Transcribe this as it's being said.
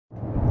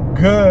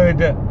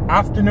Good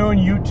afternoon,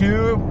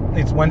 YouTube.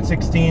 It's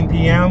 1:16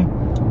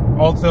 p.m.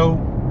 Also,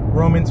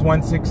 Romans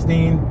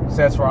 1:16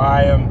 says, "For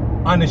I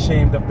am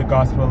unashamed of the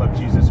gospel of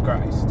Jesus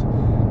Christ."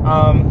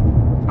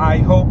 I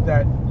hope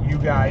that you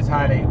guys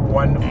had a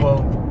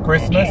wonderful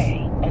Christmas.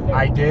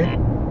 I did.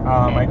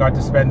 I got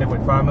to spend it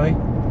with family.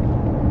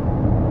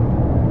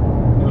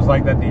 It was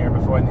like that the year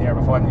before, and the year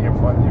before, and the year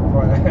before, and the year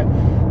before.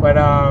 But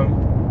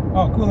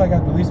oh, cool! I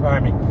got police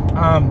behind me.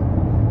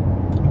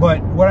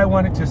 But what I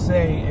wanted to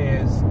say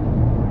is,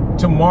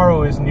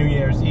 tomorrow is New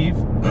Year's Eve,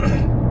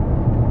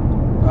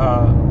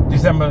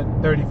 December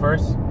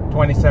 31st,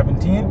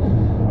 2017,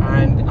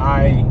 and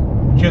I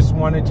just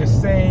wanted to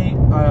say,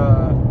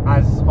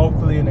 as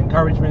hopefully an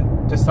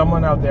encouragement to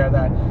someone out there,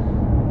 that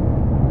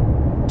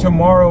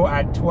tomorrow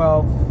at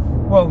 12,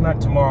 well,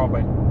 not tomorrow,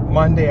 but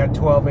Monday at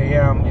 12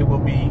 a.m., it will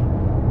be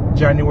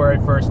January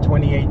 1st,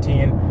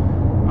 2018,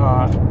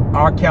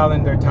 our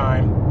calendar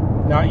time.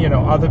 Now, you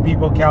know, other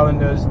people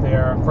calendars,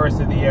 their first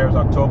of the year is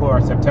October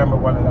or September,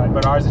 one of that,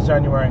 but ours is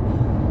January.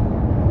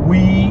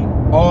 We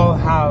all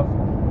have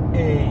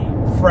a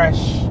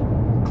fresh,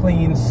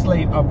 clean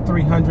slate of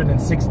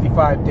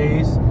 365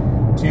 days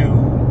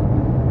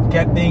to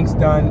get things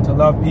done, to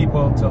love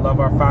people, to love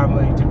our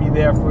family, to be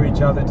there for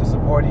each other, to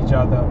support each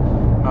other.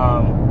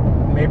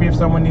 Maybe if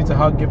someone needs a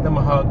hug, give them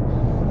a hug.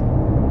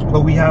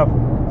 But we have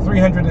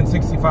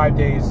 365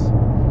 days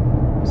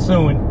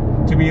soon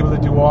to be able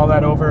to do all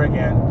that over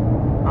again.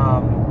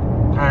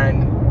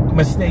 And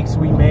mistakes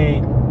we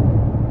made,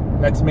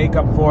 let's make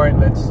up for it.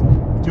 Let's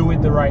do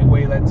it the right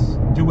way. Let's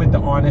do it the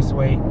honest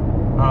way.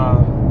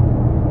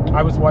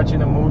 I was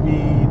watching a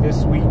movie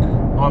this week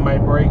on my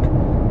break,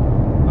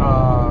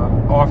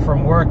 off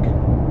from work.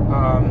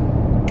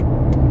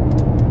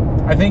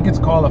 I think it's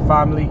called A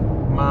Family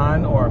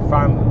Man, or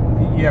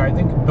Family, yeah, I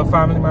think The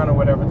Family Man, or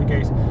whatever the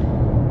case.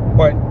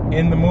 But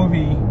in the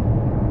movie,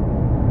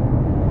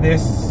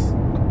 this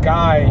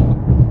guy,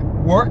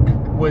 work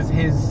was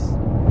his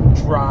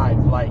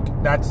drive. Like,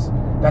 that's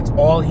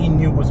all he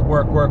knew was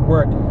work, work,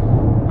 work.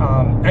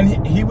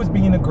 And he was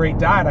being a great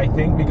dad, I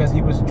think, because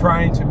he was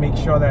trying to make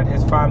sure that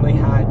his family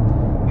had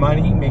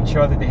money, make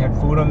sure that they had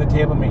food on the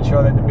table, make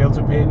sure that the bills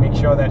were paid, make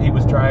sure that he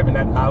was driving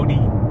that Audi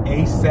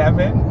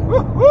A7.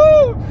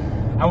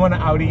 Woohoo! I want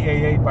an Audi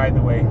A8, by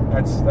the way.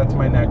 That's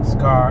my next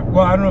car.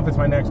 Well, I don't know if it's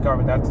my next car,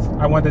 but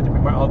I want that to be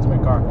my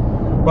ultimate car.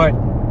 But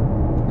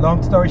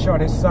long story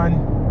short, his son,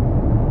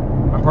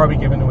 I'm probably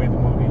giving away the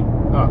movie.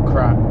 Oh,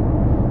 crap.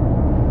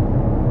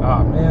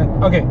 Oh,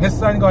 man. Okay, his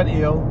son got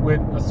ill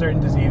with a certain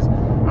disease,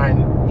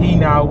 and he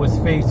now was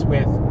faced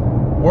with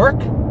work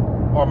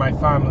or my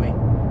family.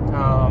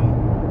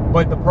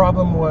 But the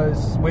problem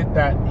was with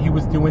that, he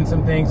was doing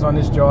some things on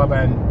his job,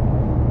 and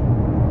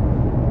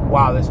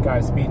wow, this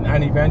guy's speeding,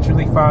 and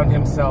eventually found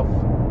himself,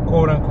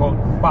 quote unquote,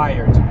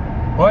 fired.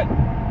 But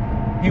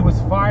he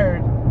was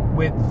fired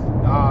with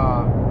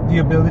the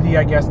ability,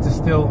 I guess, to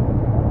still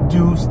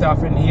do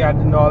stuff, and he had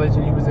the knowledge,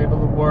 and he was able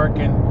to work,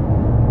 and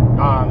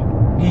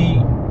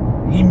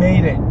he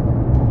made it.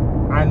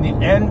 And the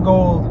end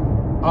goal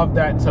of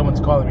that,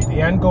 someone's calling me,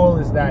 the end goal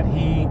is that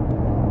he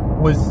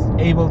was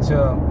able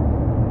to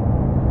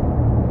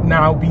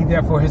now be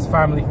there for his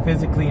family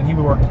physically, and he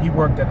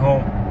worked at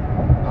home,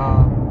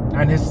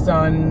 and his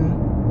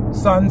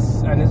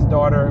sons and his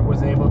daughter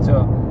was able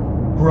to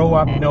grow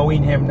up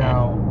knowing him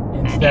now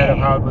instead of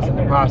how it was in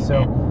the past.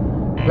 So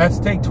let's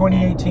take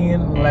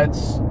 2018,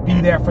 let's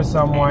be there for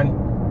someone.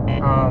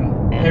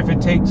 If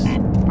it takes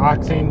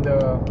asking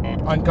the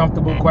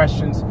uncomfortable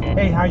questions,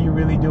 hey, how you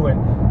really doing?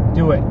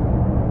 Do it.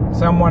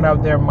 Someone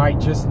out there might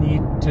just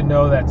need to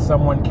know that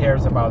someone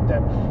cares about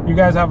them. You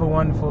guys have a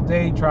wonderful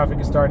day. Traffic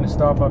is starting to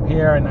stop up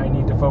here, and I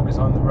need to focus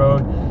on the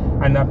road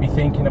and not be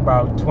thinking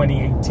about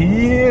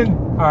 2018.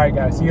 All right,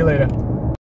 guys. See you later.